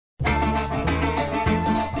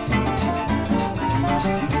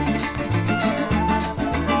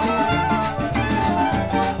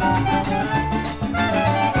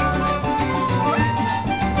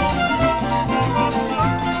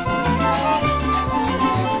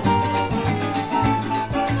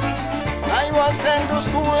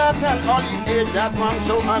at an early age, that one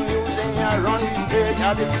so amusing. I run the stage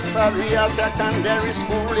at the Siparia Secondary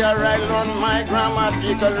School. Here I learn my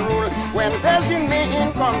grammatical rule. When passing me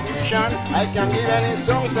in competition, I can give any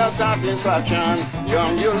songster satisfaction.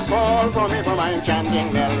 Young youths fall for me for my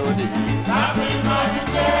enchanting melody.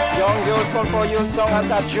 Young youths fall for you song as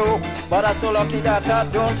a joke, but I'm so lucky that I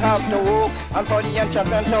don't have to work. And for the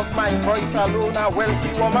enchantment of my voice alone, a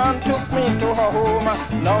wealthy woman took me to her home.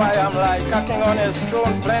 Now I am like a king on his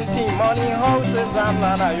throne, plenty money, houses and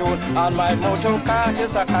land I own. And my motor car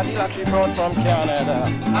is a Cadillac she brought from Canada.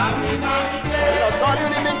 Because God, you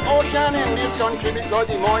live in ocean in this country, because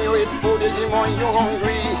the more you eat food is the more you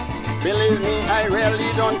hungry. Believe me, I really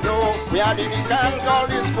don't know where the cans all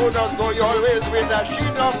this food does go. You always with a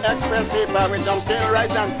sheet of express paper with some stale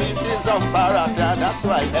rice and pieces of paratha. That's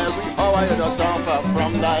why every hour you just suffer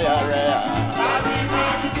from diarrhea.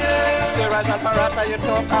 Stale rice and paratha you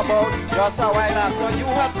talk about, just a while after you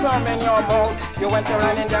had some in your mouth. You went to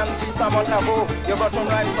an Indian piece a month ago. You got some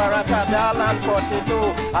rice, paratha, dal and potato.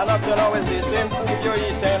 And up to now it's the same food you're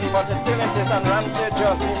eating, but it's still in taste and rancid.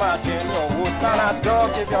 Just imagine you would not a dog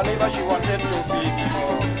if your neighbor she wanted to feed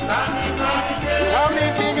you. You have the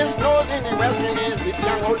biggest nose in the West Indies. It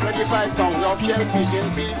can hold 25 tons of shell-feeding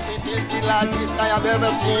bees. It is the largest I have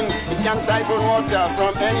ever seen. It can siphon water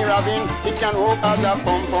from any ravine. It can work as a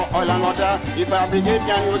pump for oil and water. If a brigade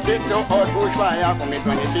can use it to hold bushfire, from the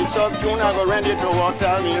 26th of June I go ready to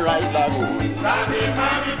water me rice lagoon.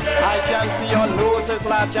 I can see your nose is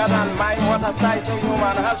larger than mine. What a sight no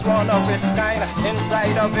human has one of its kind.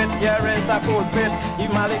 Inside of it here is a cold pit.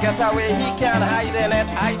 If Mali get away he can hide in it.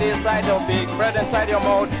 Hide inside of big bread inside your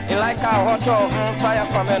mouth. It like a hot oven, fire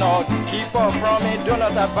coming out. Keep off from it, do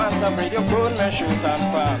not advance. I'm ready to burn me, shoot and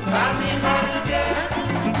pass.